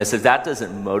If that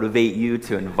doesn't motivate you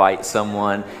to invite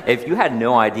someone, if you had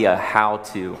no idea how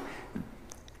to,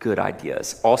 good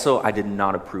ideas. Also, I did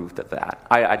not approve of that.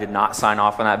 I did not sign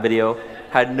off on that video.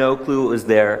 Had no clue it was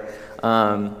there.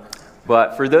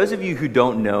 But for those of you who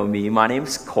don't know me, my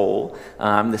name's Cole.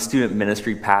 I'm the student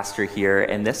ministry pastor here,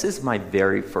 and this is my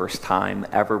very first time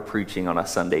ever preaching on a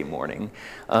Sunday morning.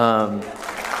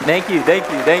 Thank you.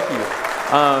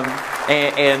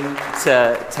 And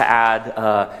to add,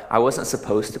 I wasn't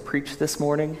supposed to preach this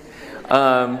morning,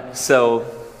 so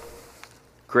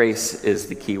grace is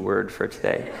the key word for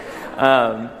today.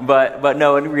 But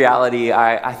no, in reality,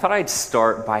 I thought I'd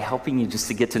start by helping you just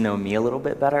to get to know me a little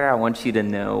bit better. I want you to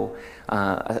know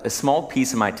a small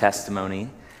piece of my testimony,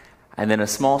 and then a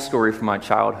small story from my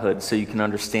childhood so you can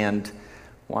understand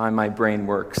why my brain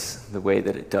works the way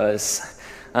that it does.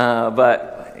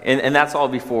 And that's all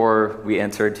before we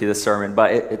enter into the sermon,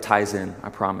 but it ties in, I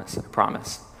promise.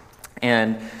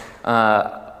 And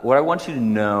what I want you to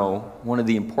know, one of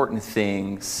the important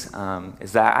things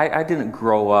is that I didn't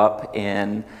grow up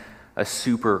in a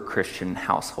super Christian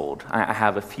household. I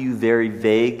have a few very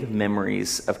vague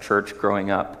memories of church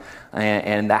growing up,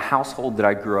 and the household that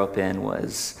I grew up in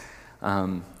was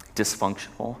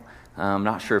dysfunctional. I'm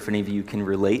not sure if any of you can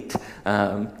relate,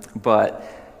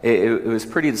 but it was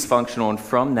pretty dysfunctional, and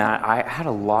from that, I had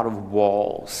a lot of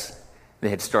walls that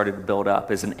had started to build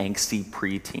up as an angsty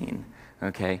preteen,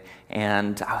 okay?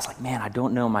 And I was like, man, I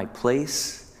don't know my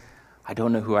place. I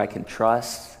don't know who I can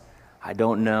trust. I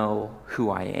don't know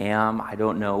who I am. I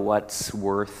don't know what's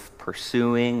worth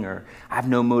pursuing, or I have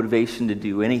no motivation to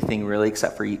do anything really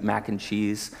except for eat mac and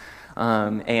cheese.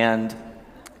 And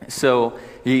so,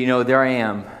 there I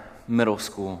am, middle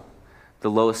school, the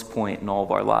lowest point in all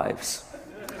of our lives.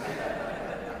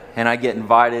 And I get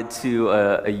invited to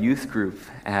a youth group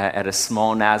at a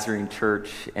small Nazarene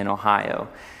church in Ohio.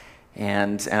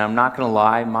 And I'm not going to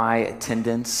lie, my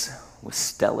attendance was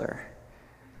stellar.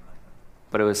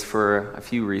 But it was for a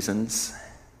few reasons.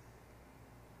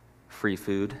 Free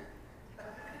food,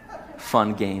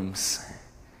 fun games,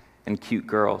 and cute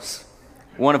girls.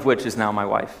 One of which is now my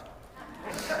wife.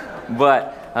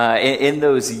 But in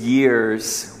those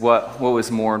years, what was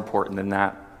more important than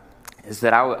that is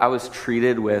that I was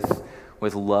treated with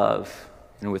love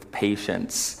and with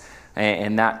patience,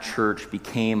 and that church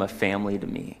became a family to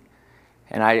me.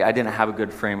 And I didn't have a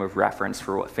good frame of reference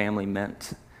for what family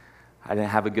meant. I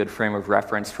didn't have a good frame of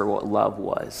reference for what love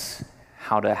was,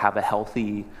 how to have a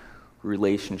healthy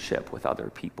relationship with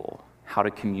other people, how to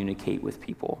communicate with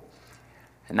people.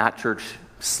 And that church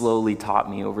slowly taught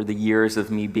me over the years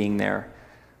of me being there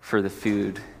for the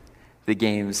food, the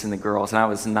games, and the girls. And I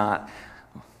was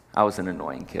an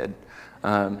annoying kid.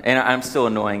 And I'm still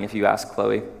annoying if you ask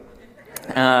Chloe.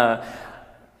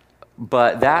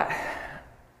 But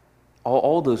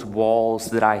all those walls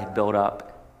that I had built up,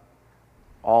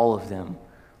 all of them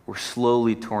were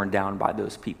slowly torn down by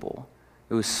those people.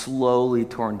 It was slowly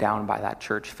torn down by that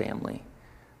church family.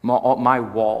 My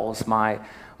walls, my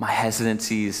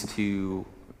hesitancies to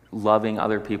loving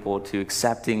other people, to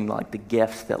accepting like the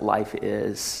gift that life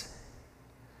is.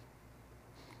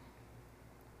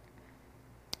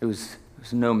 It was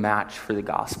no match for the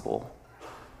gospel.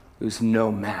 It was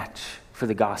no match for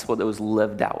the gospel that was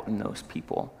lived out in those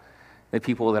people. The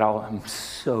people that I'm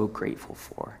so grateful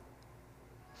for.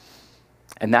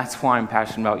 And that's why I'm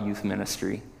passionate about youth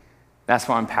ministry. That's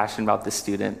why I'm passionate about the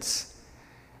students.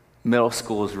 Middle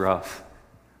school is rough.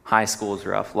 High school is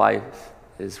rough. Life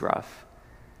is rough.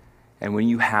 And when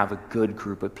you have a good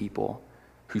group of people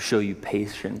who show you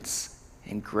patience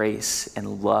and grace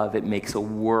and love, it makes a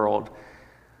world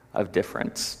of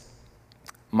difference.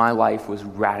 My life was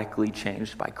radically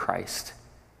changed by Christ,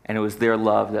 and it was their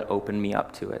love that opened me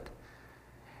up to it.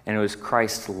 And it was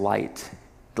Christ's light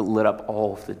that lit up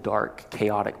all of the dark,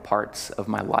 chaotic parts of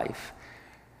my life.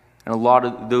 And a lot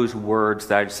of those words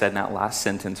that I just said in that last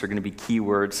sentence are going to be key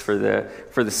words for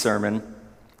the sermon.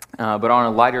 But on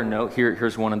a lighter note,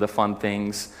 here's one of the fun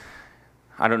things.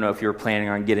 I don't know if you were planning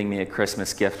on getting me a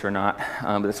Christmas gift or not,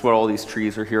 but that's what all these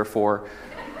trees are here for.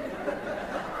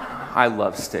 I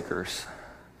love stickers.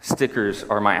 Stickers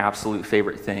are my absolute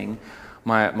favorite thing.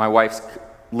 My wife's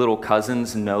little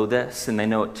cousins know this, and they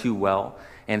know it too well.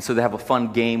 And so they have a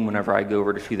fun game whenever I go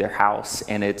over to their house,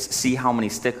 and it's see how many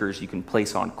stickers you can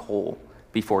place on Cole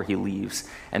before he leaves.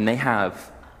 And they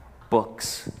have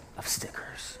books of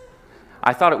stickers.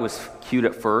 I thought it was cute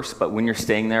at first, but when you're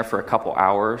staying there for a couple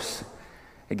hours,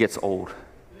 it gets old.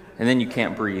 And then you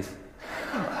can't breathe.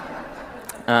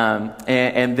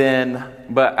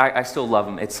 But I still love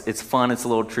them. It's fun. It's a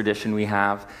little tradition we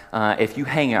have. If you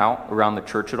hang out around the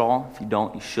church at all, if you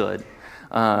don't, you should.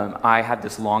 I had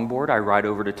this longboard I ride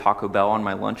over to Taco Bell on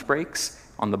my lunch breaks.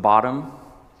 On the bottom,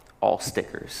 all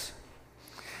stickers.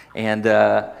 And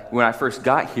when I first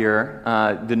got here,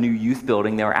 the new youth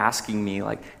building, they were asking me,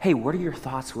 like, hey, what are your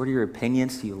thoughts? What are your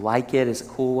opinions? Do you like it? Is it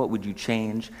cool? What would you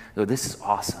change? I go, this is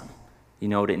awesome. You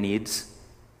know what it needs?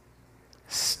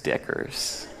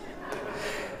 Stickers.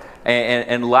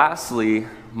 And lastly,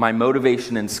 my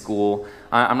motivation in school,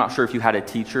 I'm not sure if you had a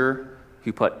teacher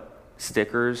who put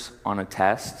stickers on a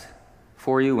test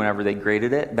for you whenever they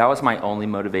graded it. That was my only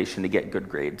motivation to get good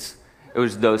grades. It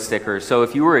was those stickers. So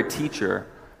if you were a teacher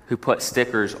who put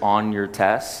stickers on your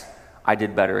tests, I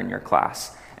did better in your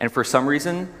class. And for some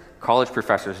reason, college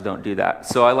professors don't do that.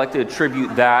 So I like to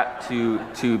attribute that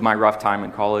to my rough time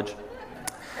in college.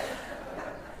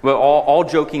 But all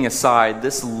joking aside,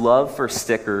 this love for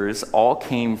stickers all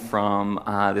came from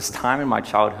this time in my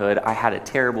childhood. I had a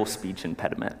terrible speech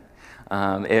impediment.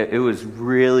 It was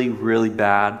really, really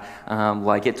bad.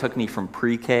 Like it took me from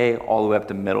pre-K all the way up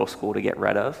to middle school to get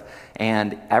rid of.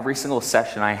 And every single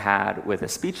session I had with a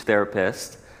speech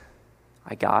therapist,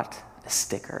 I got a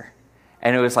sticker.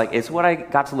 And it was like, it's what I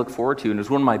got to look forward to, and it was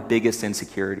one of my biggest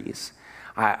insecurities.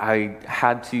 It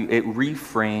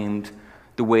reframed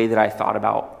the way that I thought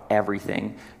about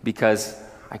everything because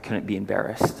I couldn't be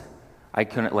embarrassed. I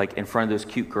couldn't, like, in front of those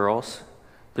cute girls,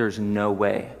 there's no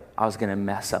way I was going to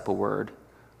mess up a word,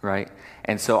 right?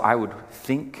 And so I would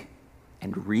think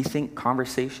and rethink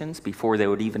conversations before they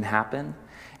would even happen.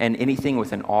 And anything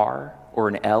with an R or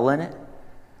an L in it,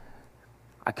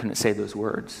 I couldn't say those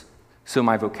words. So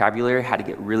my vocabulary had to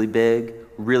get really big,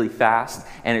 really fast,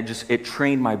 and it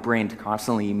trained my brain to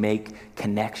constantly make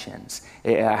connections.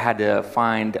 I had to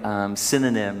find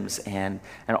synonyms and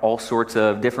all sorts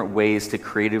of different ways to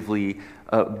creatively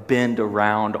bend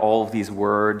around all of these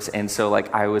words. And so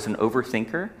like I was an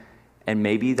overthinker, and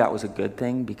maybe that was a good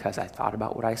thing because I thought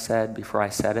about what I said before I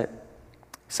said it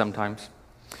sometimes.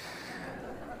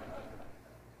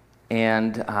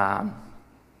 And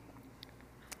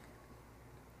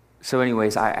so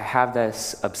anyways, I have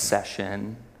this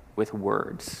obsession with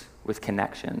words, with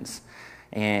connections.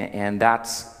 And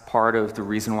that's part of the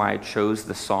reason why I chose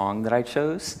the song that I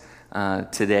chose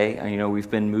today. You know,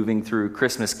 we've been moving through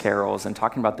Christmas carols and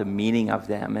talking about the meaning of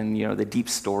them and, you know, the deep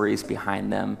stories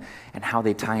behind them and how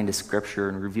they tie into Scripture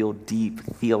and reveal deep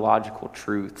theological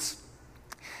truths.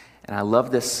 And I love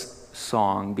this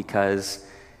song because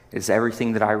it's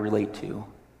everything that I relate to.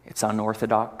 It's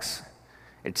unorthodox.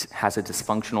 It has a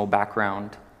dysfunctional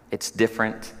background. It's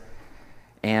different.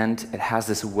 And it has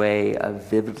this way of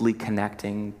vividly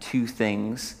connecting two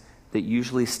things that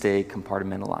usually stay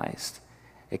compartmentalized.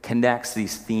 It connects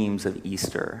these themes of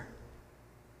Easter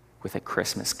with a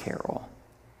Christmas carol.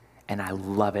 And I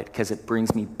love it because it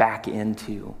brings me back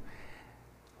into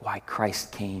why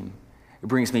Christ came. It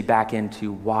brings me back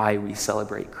into why we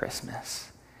celebrate Christmas.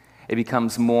 It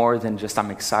becomes more than just I'm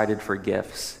excited for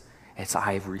gifts. It's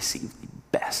I've received the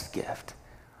best gift.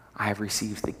 I have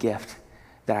received the gift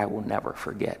that I will never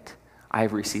forget. I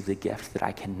have received the gift that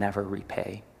I can never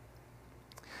repay.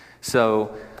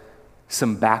 So,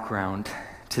 some background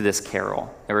to this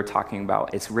carol that we're talking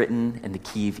about. It's written in the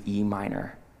key of E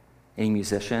minor. Any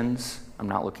musicians? I'm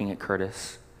not looking at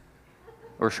Curtis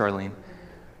or Charlene.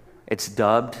 It's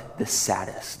dubbed the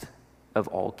saddest of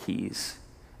all keys.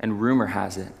 And rumor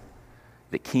has it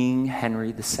that King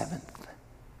Henry VII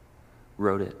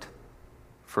wrote it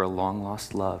for a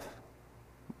long-lost love.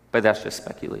 But that's just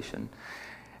speculation.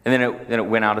 And then it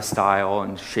went out of style,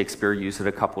 and Shakespeare used it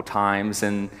a couple times,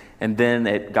 and then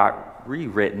it got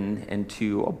rewritten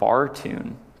into a bar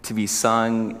tune to be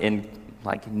sung in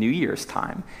like New Year's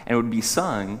time. And it would be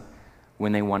sung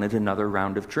when they wanted another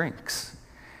round of drinks.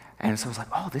 And so I was like,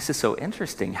 oh, this is so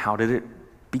interesting. How did it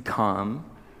become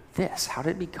this? How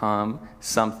did it become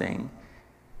something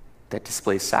that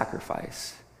displays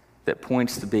sacrifice, that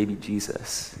points to baby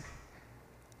Jesus?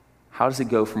 How does it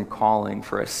go from calling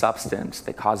for a substance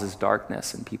that causes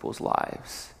darkness in people's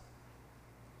lives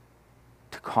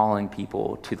to calling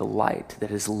people to the light that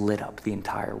has lit up the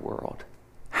entire world?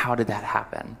 How did that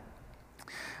happen?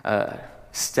 A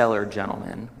stellar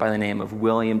gentleman by the name of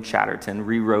William Chatterton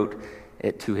rewrote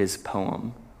it to his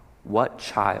poem, "What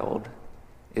Child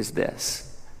Is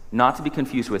This?" Not to be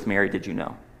confused with Mary, Did You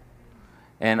Know?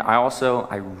 And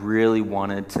I really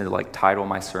wanted to title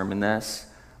my sermon this.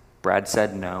 Brad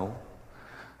said no,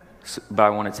 but I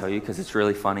want to tell you because it's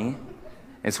really funny.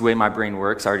 It's the way my brain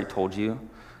works. I already told you.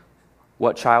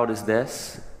 What child is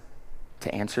this?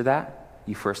 To answer that,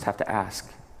 you first have to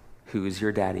ask, who is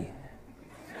your daddy?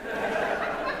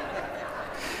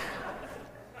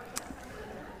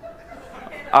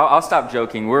 I'll stop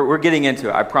joking. We're getting into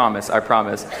it. I promise. I'm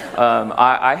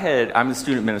the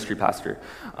student ministry pastor.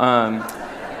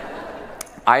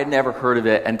 I had never heard of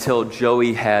it until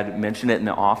Joey had mentioned it in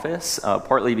the office,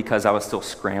 partly because I was still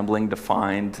scrambling to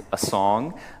find a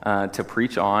song to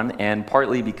preach on, and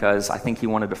partly because I think he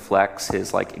wanted to flex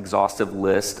his exhaustive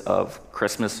list of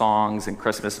Christmas songs and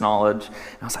Christmas knowledge.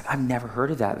 And I was like, I've never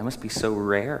heard of that. That must be so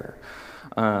rare.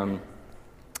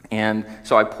 And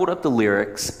so I pulled up the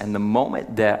lyrics, and the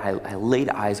moment that I laid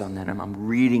eyes on them and I'm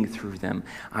reading through them,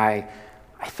 I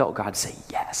felt God say,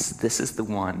 yes, this is the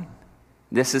one.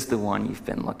 This is the one you've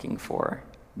been looking for.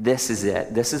 This is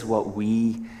it. This is what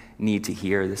we need to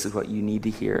hear. This is what you need to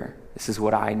hear. This is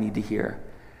what I need to hear.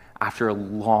 After a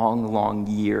long, long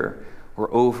year, or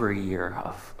over a year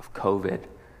of COVID,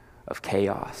 of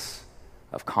chaos,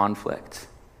 of conflict,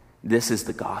 this is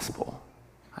the gospel.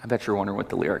 I bet you're wondering what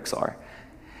the lyrics are.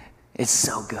 It's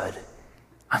so good.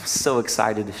 I'm so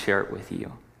excited to share it with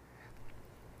you.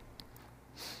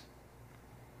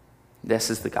 This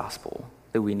is the gospel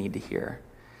that we need to hear.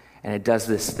 And it does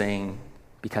this thing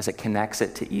because it connects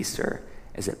it to Easter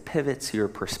as it pivots your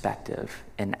perspective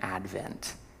in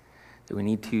Advent. That we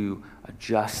need to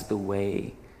adjust the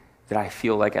way that I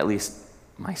feel like, at least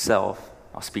myself,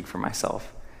 I'll speak for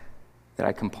myself, that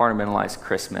I compartmentalize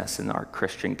Christmas in our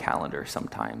Christian calendar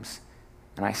sometimes.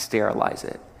 And I sterilize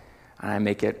it. And I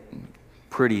make it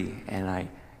pretty. And I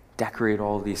decorate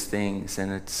all these things.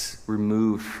 And it's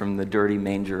removed from the dirty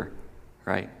manger,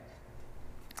 right?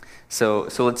 So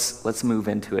let's move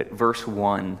into it. Verse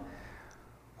 1,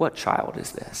 what child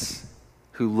is this,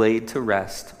 who laid to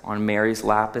rest on Mary's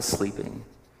lap is sleeping,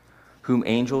 whom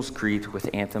angels greet with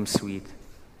anthems sweet,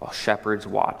 while shepherds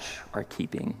watch are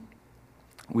keeping?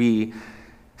 We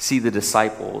see the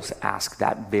disciples ask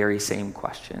that very same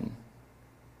question.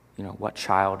 What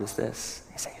child is this?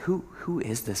 They say, who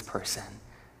is this person?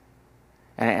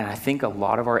 And I think a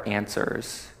lot of our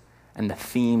answers and the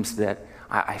themes that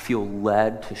I feel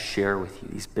led to share with you,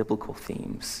 these biblical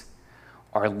themes,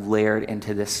 are layered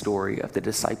into this story of the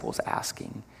disciples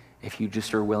asking, if you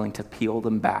just are willing to peel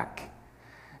them back,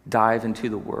 dive into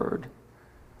the Word,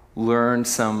 learn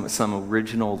some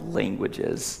original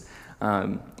languages,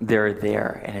 they're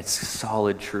there, and it's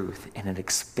solid truth, and it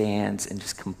expands and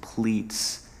just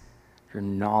completes your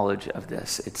knowledge of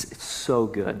this. It's so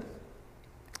good.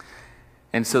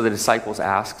 And so the disciples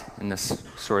asked in this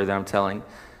story that I'm telling,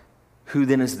 who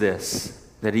then is this,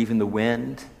 that even the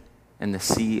wind and the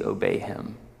sea obey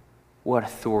him? What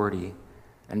authority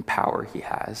and power he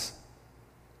has.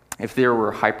 If there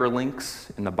were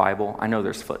hyperlinks in the Bible, I know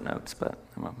there's footnotes, but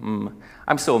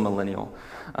I'm still a millennial.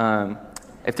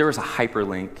 If there was a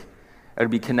hyperlink, it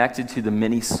would be connected to the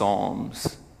many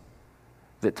Psalms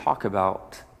that talk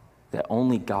about that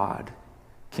only God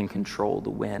can control the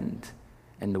wind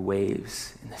and the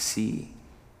waves and the sea.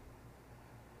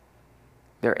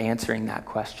 They're answering that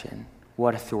question.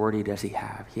 What authority does he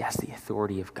have? He has the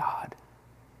authority of God.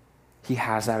 He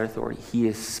has that authority. He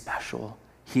is special.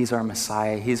 He's our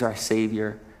Messiah. He's our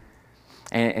Savior.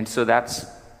 And so that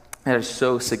is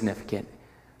so significant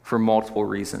for multiple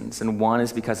reasons. And one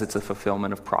is because it's a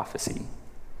fulfillment of prophecy.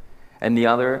 And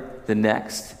the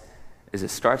next, is it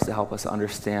starts to help us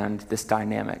understand this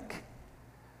dynamic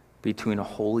between a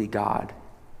holy God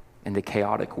and a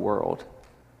chaotic world.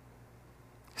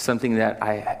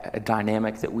 A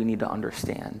dynamic that we need to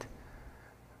understand.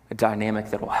 A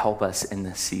dynamic that will help us in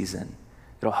this season.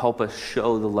 It'll help us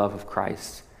show the love of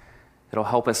Christ. It'll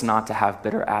help us not to have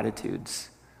bitter attitudes.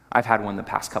 I've had one the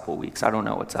past couple of weeks. I don't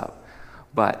know what's up.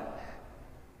 But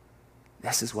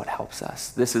this is what helps us.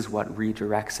 This is what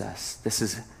redirects us. This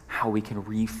is how we can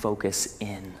refocus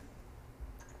in.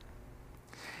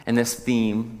 And this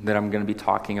theme that I'm going to be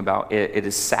talking about, it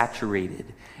is saturated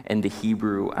in the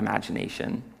Hebrew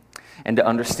imagination. And to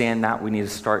understand that, we need to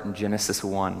start in Genesis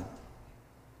 1.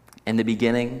 In the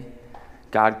beginning,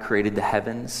 God created the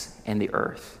heavens and the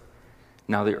earth.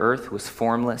 Now the earth was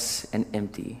formless and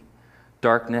empty.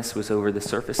 Darkness was over the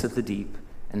surface of the deep,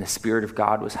 and the Spirit of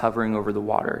God was hovering over the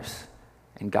waters.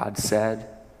 And God said,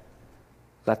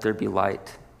 "Let there be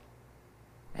light."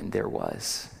 And there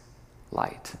was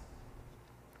light.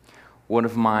 One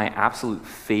of my absolute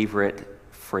favorite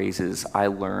phrases I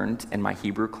learned in my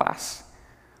Hebrew class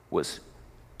was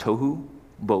tohu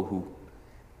bohu.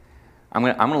 I'm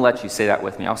gonna let you say that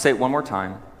with me. I'll say it one more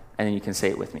time, and then you can say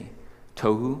it with me.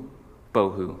 Tohu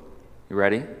bohu. You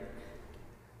ready?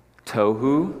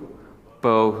 Tohu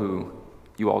bohu.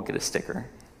 You all get a sticker.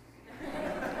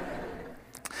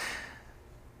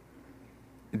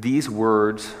 These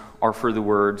words are for the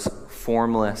words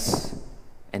formless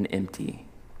and empty.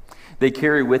 They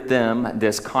carry with them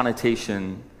this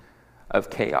connotation of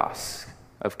chaos,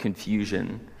 of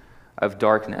confusion, of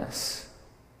darkness,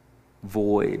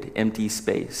 void, empty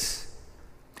space.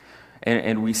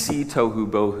 And we see tohu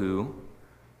bohu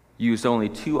used only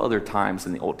 2 other times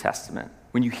in the Old Testament.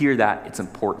 When you hear that, it's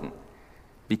important,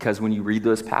 because when you read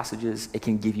those passages, it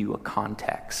can give you a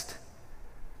context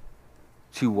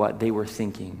to what they were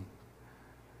thinking,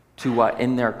 to what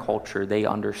in their culture they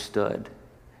understood,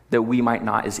 that we might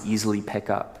not as easily pick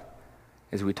up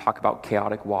as we talk about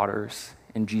chaotic waters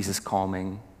and Jesus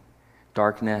calming,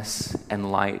 darkness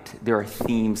and light. There are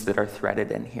themes that are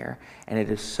threaded in here, and it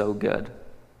is so good.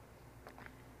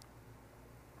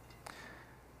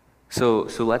 So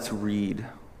let's read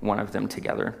one of them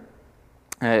together.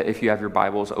 If you have your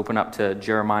Bibles, open up to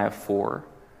Jeremiah 4,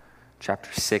 chapter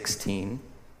 16.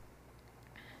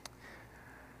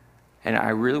 And I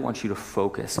really want you to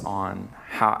focus on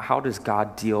how does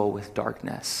God deal with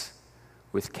darkness,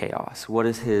 with chaos? What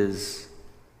is his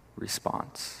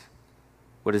response?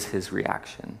 What is his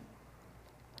reaction?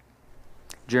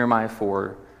 Jeremiah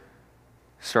 4,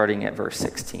 starting at verse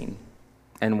 16,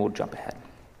 and we'll jump ahead.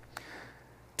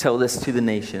 Tell this to the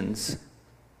nations.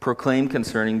 Proclaim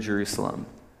concerning Jerusalem.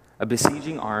 A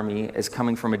besieging army is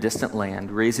coming from a distant land,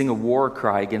 raising a war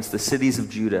cry against the cities of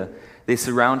Judah. They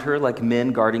surround her like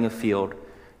men guarding a field,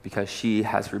 because she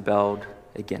has rebelled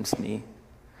against me,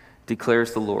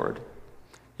 declares the Lord.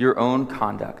 Your own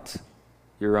conduct,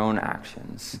 your own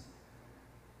actions,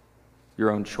 your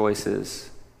own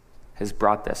choices has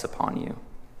brought this upon you.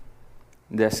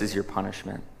 This is your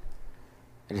punishment.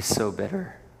 It is so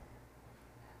bitter.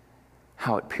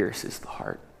 How it pierces the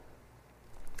heart.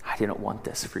 I didn't want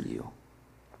this for you.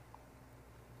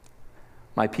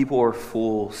 My people are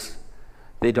fools.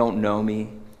 They don't know me.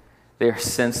 They are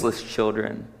senseless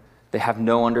children. They have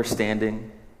no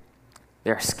understanding. They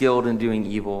are skilled in doing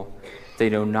evil. They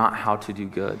know not how to do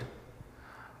good.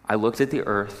 I looked at the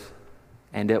earth,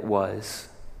 and it was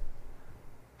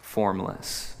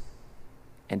formless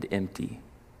and empty,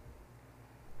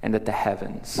 and at the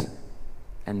heavens,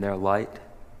 and their light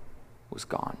was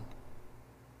gone.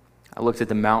 I looked at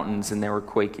the mountains, and they were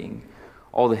quaking.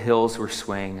 All the hills were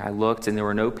swaying. I looked, and there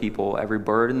were no people. Every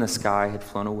bird in the sky had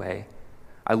flown away.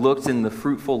 I looked, and the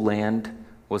fruitful land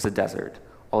was a desert.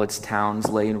 All its towns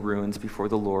lay in ruins before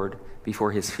the Lord,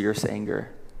 before his fierce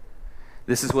anger.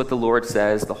 This is what the Lord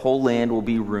says: the whole land will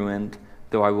be ruined,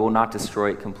 though I will not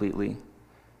destroy it completely.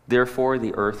 Therefore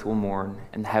the earth will mourn,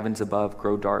 and the heavens above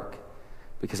grow dark,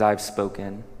 because I have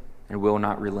spoken and will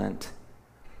not relent.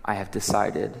 I have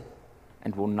decided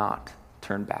and will not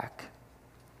turn back.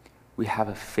 We have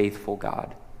a faithful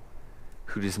God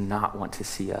who does not want to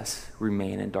see us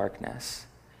remain in darkness,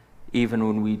 even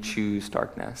when we choose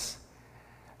darkness.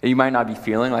 You might not be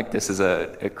feeling like this is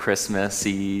a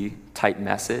Christmassy type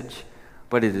message,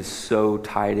 but it is so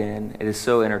tied in. It is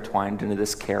so intertwined into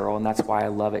this carol, and that's why I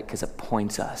love it, because it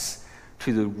points us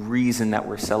to the reason that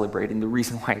we're celebrating, the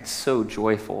reason why it's so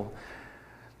joyful,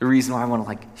 the reason why I want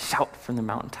to shout from the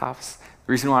mountaintops,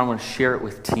 the reason why I want to share it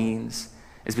with teens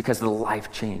is because of the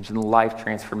life change and the life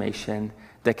transformation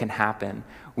that can happen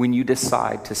when you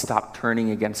decide to stop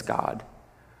turning against God,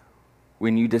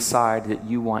 when you decide that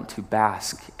you want to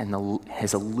bask in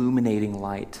his illuminating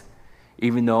light,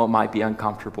 even though it might be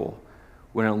uncomfortable,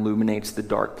 when it illuminates the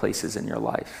dark places in your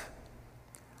life.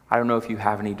 I don't know if you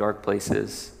have any dark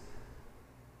places,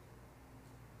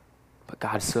 but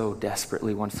God so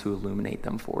desperately wants to illuminate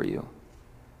them for you.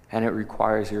 And it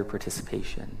requires your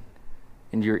participation,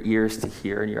 and your ears to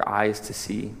hear, and your eyes to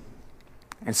see.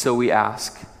 And so we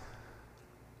ask,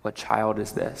 what child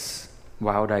is this?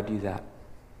 Why would I do that?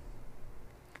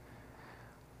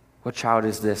 What child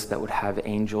is this that would have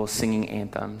angels singing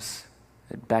anthems,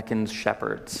 that beckons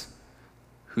shepherds,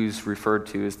 who's referred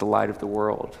to as the light of the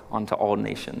world, onto all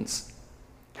nations?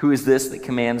 Who is this that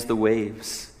commands the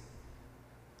waves?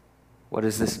 What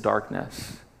is this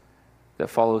darkness that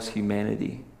follows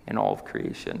humanity and all of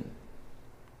creation?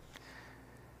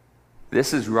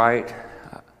 This is right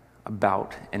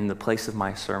about in the place of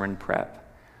my sermon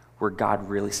prep where God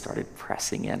really started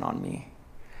pressing in on me.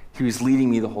 He was leading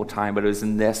me the whole time, but it was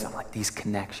in this, I'm like, these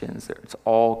connections, it's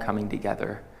all coming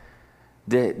together.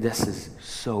 This is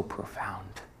so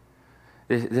profound.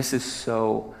 This is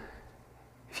so,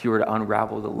 if you were to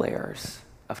unravel the layers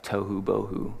of tohu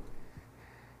bohu,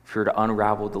 if you were to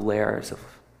unravel the layers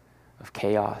of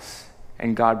chaos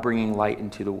and God bringing light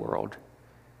into the world,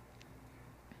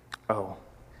 oh,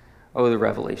 the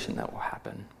revelation that will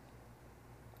happen.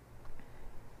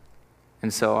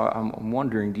 And so I'm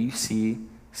wondering, do you see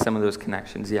some of those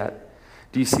connections yet?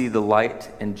 Do you see the light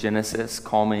in Genesis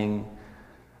calming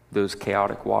those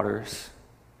chaotic waters.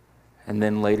 And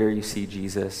then later you see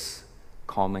Jesus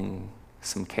calming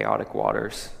some chaotic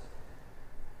waters.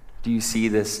 Do you see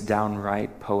this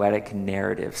downright poetic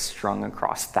narrative strung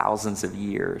across thousands of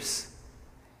years?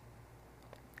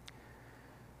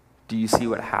 Do you see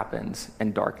what happens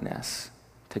in darkness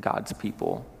to God's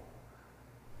people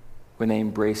when they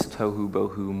embrace tohu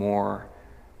bohu more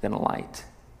than light?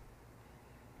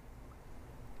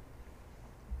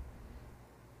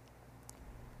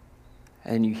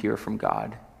 And you hear from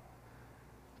God.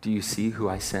 Do you see who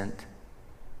I sent?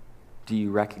 Do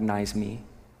you recognize me?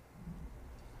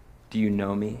 Do you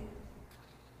know me?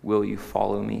 Will you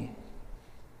follow me?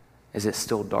 Is it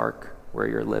still dark where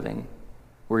you're living,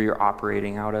 where you're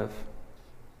operating out of?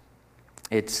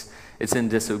 It's in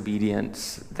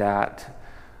disobedience that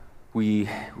we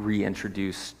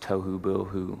reintroduce tohu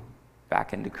bohu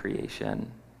back into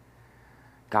creation.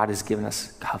 God has given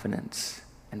us covenants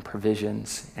and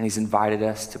provisions, and he's invited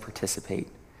us to participate.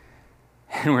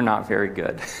 And we're not very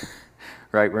good,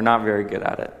 right? We're not very good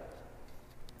at it.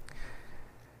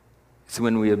 It's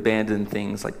when we abandon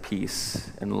things like peace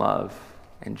and love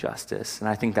and justice. And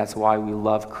I think that's why we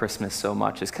love Christmas so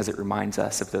much, is because it reminds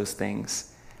us of those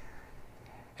things.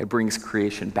 It brings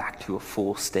creation back to a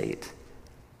full state,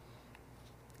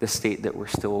 the state that we're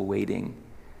still awaiting,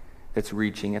 that's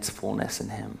reaching its fullness in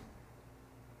him.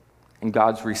 And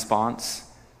God's response,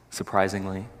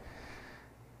 surprisingly,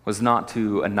 was not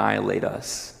to annihilate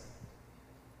us,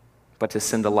 but to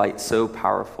send a light so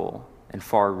powerful and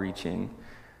far-reaching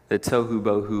that tohu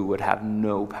bohu would have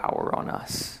no power on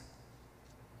us.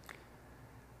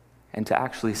 And to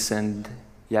actually send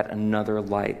yet another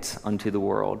light unto the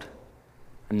world,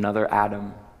 another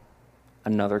Adam,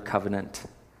 another covenant,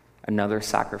 another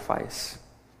sacrifice.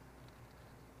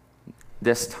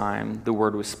 This time, the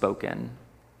word was spoken,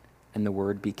 and the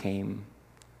word became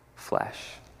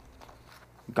flesh.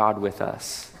 God with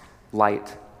us,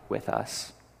 light with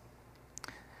us.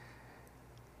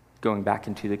 Going back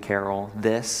into the carol,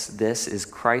 this is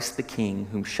Christ the King,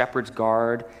 whom shepherds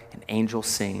guard and angels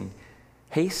sing.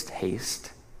 Haste,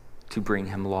 haste, to bring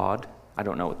him laud. I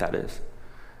don't know what that is.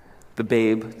 The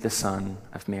babe, the son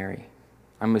of Mary.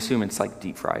 I'm assuming it's like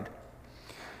deep fried.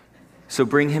 So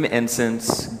bring him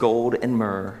incense, gold, and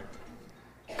myrrh.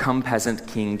 Come, peasant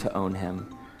king, to own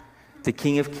him. The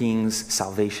King of Kings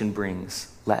salvation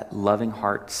brings. Let loving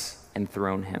hearts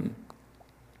enthrone him.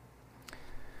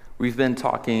 We've been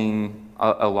talking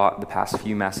a lot the past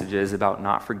few messages about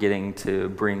not forgetting to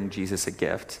bring Jesus a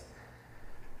gift.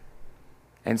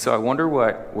 And so I wonder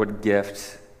what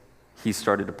gift he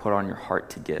started to put on your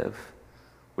heart to give,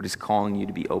 what he's calling you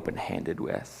to be open-handed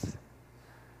with,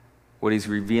 what he's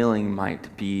revealing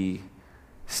might be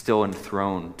still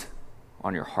enthroned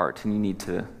on your heart, and you need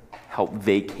to help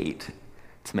vacate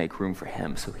to make room for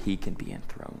him so he can be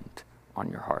enthroned on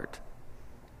your heart.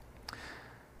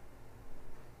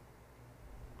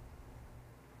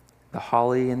 The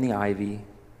holly and the ivy,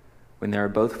 when they are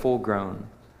both full grown,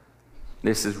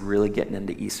 this is really getting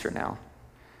into Easter now.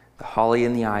 The holly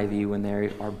and the ivy, when they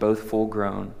are both full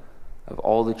grown, of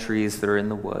all the trees that are in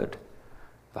the wood,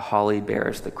 the holly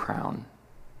bears the crown.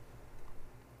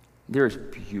 There is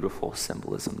beautiful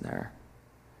symbolism there.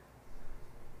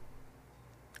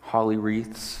 Holly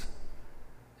wreaths,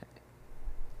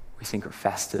 we think are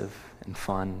festive and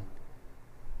fun,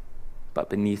 but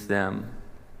beneath them,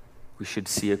 we should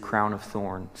see a crown of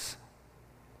thorns.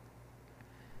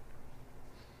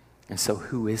 And so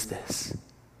who is this?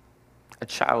 A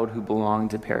child who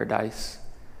belonged to paradise,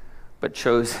 but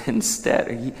chose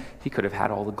instead, he could have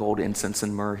had all the gold, incense,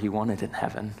 and myrrh he wanted in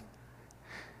heaven.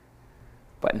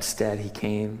 But instead he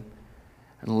came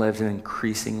and lived an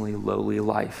increasingly lowly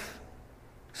life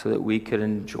so that we could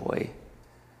enjoy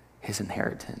his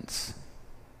inheritance,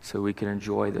 so we could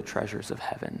enjoy the treasures of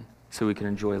heaven, so we could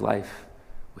enjoy life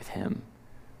with him,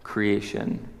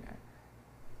 creation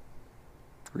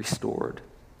restored.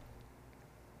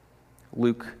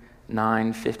 Luke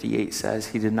 9:58 says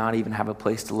he did not even have a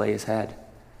place to lay his head.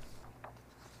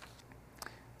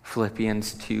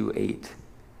 Philippians 2:8,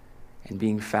 and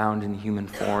being found in human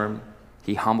form,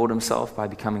 he humbled himself by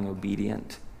becoming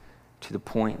obedient to the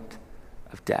point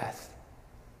of death,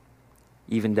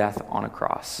 even death on a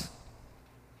cross.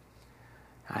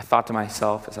 And I thought to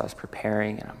myself as I was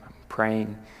preparing and I'm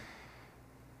praying,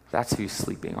 that's who's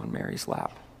sleeping on Mary's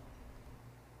lap.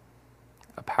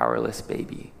 A powerless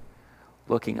baby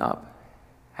looking up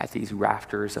at these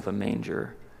rafters of a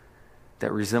manger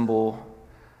that resemble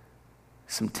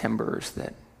some timbers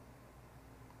that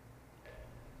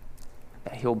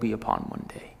he'll be upon one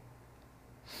day,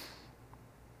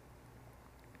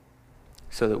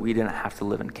 so that we didn't have to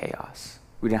live in chaos,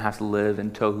 We didn't have to live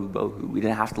in tohu bohu. We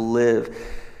didn't have to live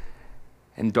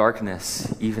in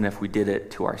darkness, even if we did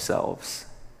it to ourselves.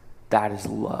 That is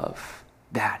love.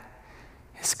 That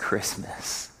is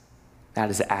Christmas. That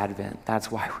is Advent.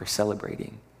 That's why we're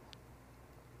celebrating.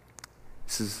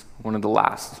 This is one of the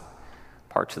last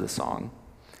parts of the song.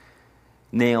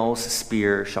 Nails,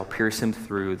 spear shall pierce him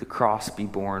through, the cross be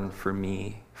borne for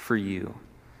me, for you.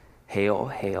 Hail,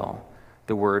 hail,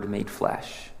 the Word made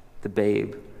flesh, the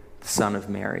babe, the Son of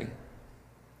Mary.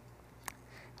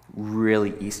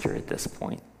 Really Easter at this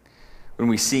point. When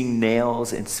we sing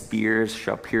nails and spears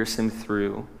shall pierce him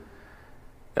through,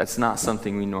 that's not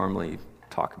something we normally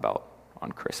talk about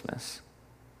on Christmas.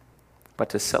 But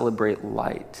to celebrate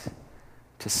light,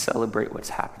 to celebrate what's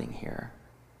happening here,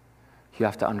 you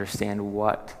have to understand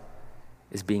what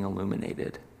is being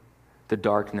illuminated, the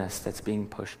darkness that's being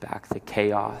pushed back, the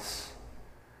chaos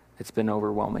that's been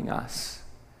overwhelming us.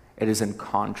 It is in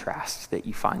contrast that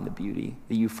you find the beauty,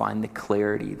 that you find the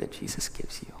clarity that Jesus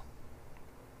gives you.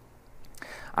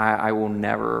 I will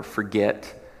never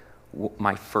forget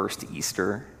my first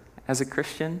Easter as a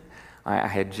Christian. I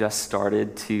had just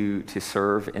started to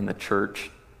serve in the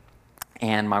church,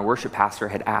 and my worship pastor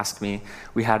had asked me,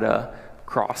 we had a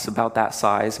cross about that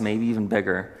size, maybe even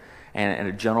bigger, and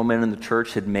a gentleman in the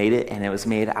church had made it, and it was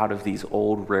made out of these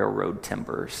old railroad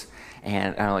timbers.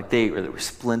 And they were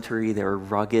splintery, they were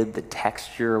rugged, the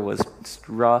texture was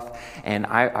rough, and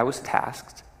I was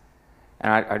tasked,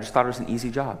 and I just thought it was an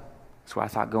easy job. So I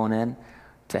thought going in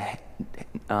to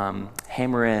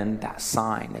hammer in that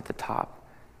sign at the top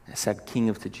that said King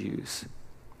of the Jews.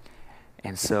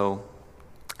 And so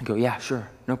I go, yeah, sure,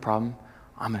 no problem.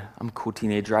 I'm a cool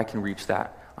teenager, I can reach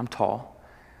that. I'm tall.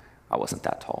 I wasn't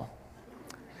that tall.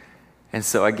 And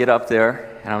so I get up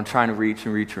there, and I'm trying to reach,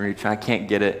 and I can't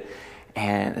get it.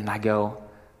 And I go,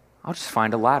 I'll just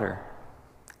find a ladder.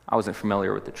 I wasn't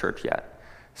familiar with the church yet.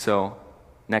 So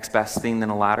next best thing than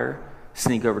a ladder,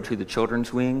 sneak over to the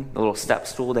children's wing, the little step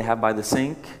stool they have by the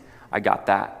sink. I got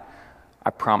that. I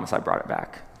promise I brought it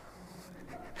back.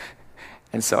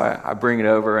 And so I bring it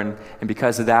over, and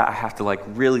because of that, I have to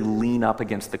really lean up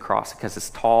against the cross because it's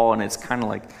tall and it's kind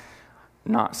of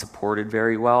not supported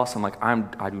very well. So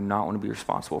I do not want to be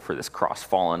responsible for this cross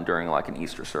falling during an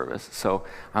Easter service. So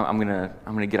I'm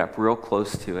gonna get up real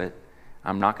close to it.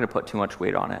 I'm not gonna put too much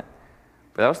weight on it.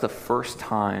 But that was the first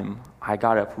time I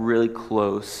got up really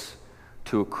close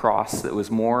to a cross that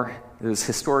was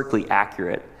historically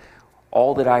accurate.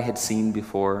 All that I had seen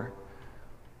before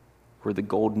were the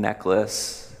gold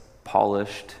necklace,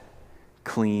 polished,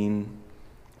 clean,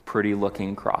 pretty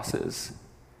looking crosses.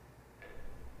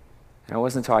 And it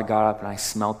wasn't until I got up and I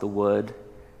smelt the wood,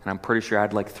 and I'm pretty sure I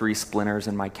had 3 splinters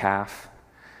in my calf,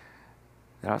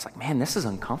 that I was like, man, this is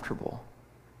uncomfortable.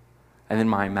 And then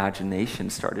my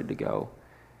imagination started to go,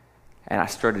 and I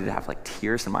started to have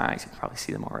tears in my eyes. You can probably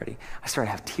see them already. I started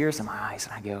to have tears in my eyes,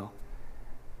 and I go,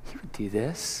 you would do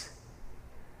this?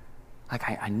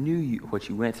 I knew what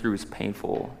you went through was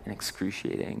painful and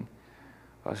excruciating.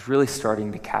 I was really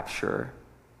starting to capture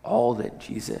all that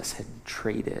Jesus had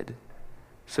traded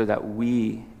so that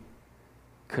we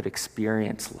could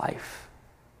experience life.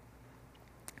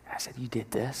 And I said, you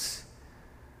did this?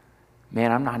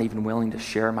 Man, I'm not even willing to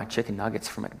share my chicken nuggets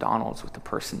from McDonald's with the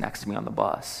person next to me on the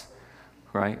bus,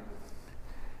 right?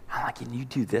 I'm like, and you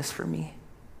do this for me?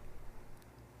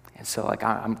 And so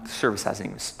the service hasn't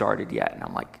even started yet, and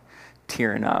I'm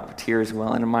tearing up, tears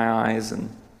welling in my eyes, and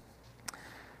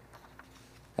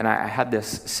I had this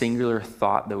singular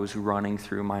thought that was running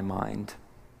through my mind.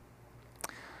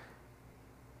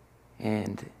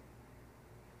 And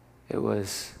it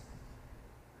was,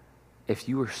 if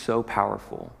you were so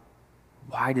powerful,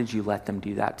 why did you let them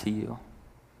do that to you?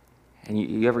 And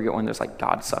you ever get one of those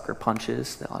God sucker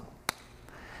punches? That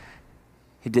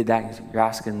he did that, you're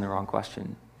asking the wrong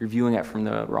question. You're viewing it from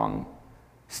the wrong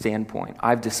standpoint.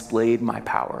 I've displayed my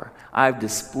power. I've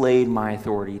displayed my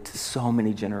authority to so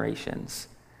many generations.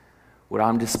 What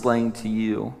I'm displaying to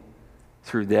you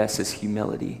through this is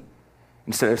humility.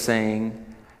 Instead of saying,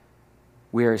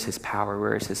 where is his power?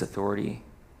 Where is his authority?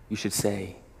 You should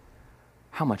say,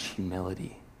 how much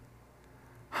humility,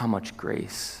 how much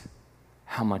grace,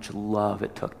 how much love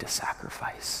it took to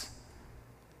sacrifice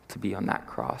to be on that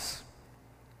cross.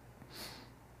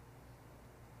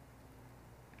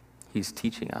 He's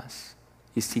teaching us.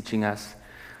 He's teaching us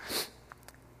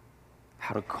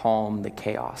how to calm the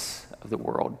chaos of the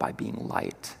world by being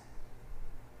light.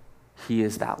 He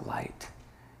is that light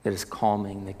that is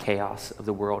calming the chaos of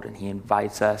the world, and he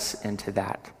invites us into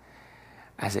that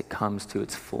as it comes to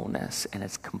its fullness and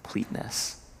its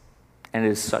completeness. And it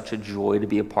is such a joy to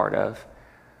be a part of,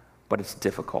 but it's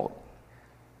difficult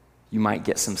You might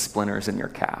get some splinters in your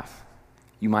calf.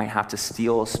 You might have to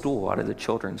steal a stool out of the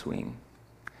children's wing.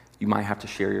 You might have to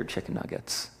share your chicken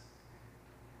nuggets.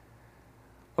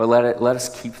 But let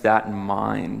us keep that in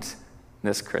mind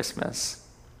this Christmas.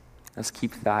 Let's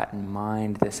keep that in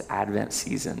mind this Advent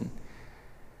season.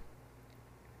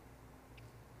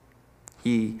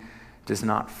 He does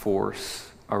not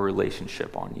force a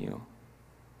relationship on you.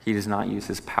 He does not use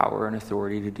his power and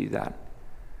authority to do that.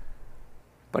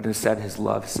 But instead, his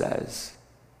love says,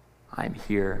 I'm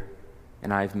here,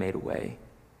 and I've made a way,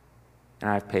 and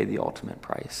I've paid the ultimate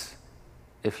price.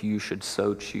 If you should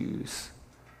so choose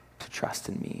to trust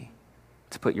in me,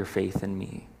 to put your faith in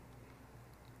me.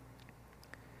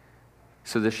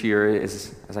 So this year,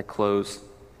 as I close,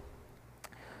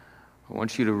 I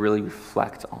want you to really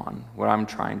reflect on what I'm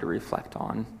trying to reflect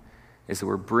on, is that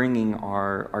we're bringing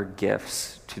our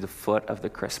gifts to the foot of the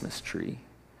Christmas tree.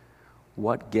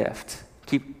 What gift?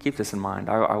 Keep this in mind.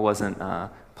 I wasn't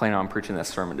planning on preaching this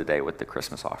sermon today with the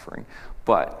Christmas offering,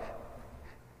 but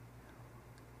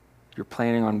you're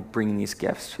planning on bringing these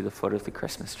gifts to the foot of the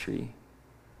Christmas tree.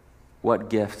 What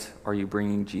gift are you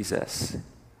bringing Jesus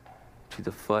to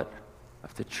the foot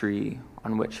of the tree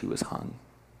on which he was hung?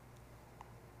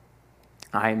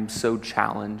 I'm so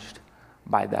challenged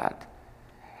by that.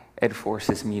 It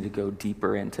forces me to go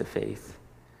deeper into faith.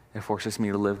 It forces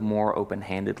me to live more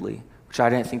open-handedly, which I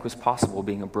didn't think was possible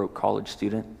being a broke college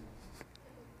student.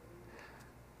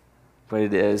 But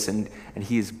it is, and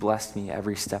he has blessed me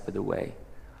every step of the way.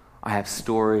 I have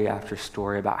story after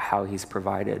story about how he's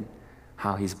provided,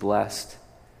 how he's blessed,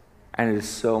 and it is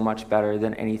so much better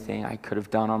than anything I could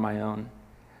have done on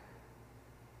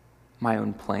my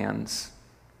own plans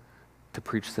to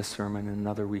preach this sermon in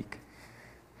another week.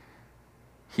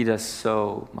 He does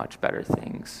so much better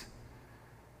things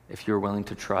if you're willing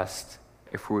to trust,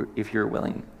 if you're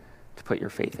willing to put your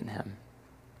faith in him.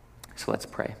 So let's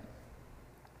pray.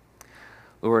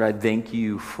 Lord, I thank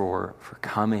you for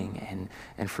coming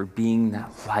and for being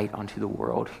that light onto the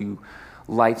world, who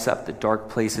lights up the dark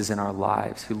places in our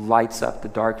lives, who lights up the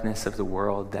darkness of the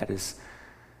world that is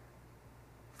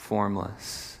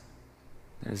formless,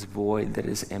 that is void, that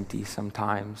is empty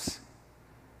sometimes.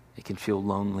 It can feel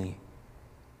lonely.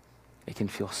 It can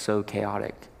feel so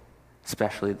chaotic,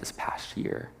 especially this past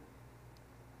year.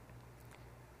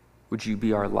 Would you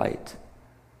be our light?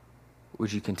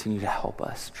 Would you continue to help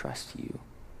us trust you,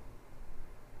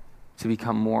 to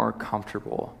become more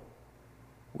comfortable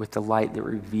with the light that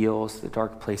reveals the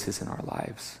dark places in our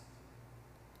lives,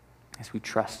 as we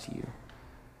trust you,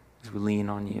 as we lean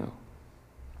on you?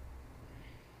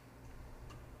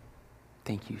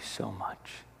 Thank you so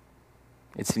much.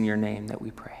 It's in your name that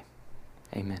we pray.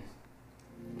 Amen.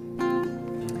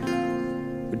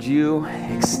 Would you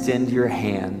extend your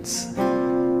hands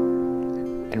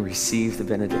and receive the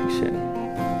benediction?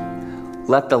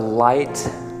 Let the light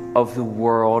of the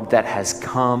world that has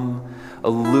come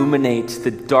illuminate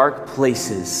the dark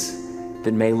places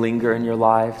that may linger in your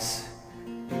lives,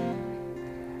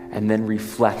 and then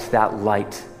reflect that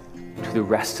light to the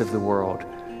rest of the world.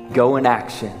 Go in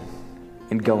action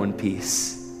and go in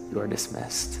peace. You are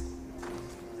dismissed.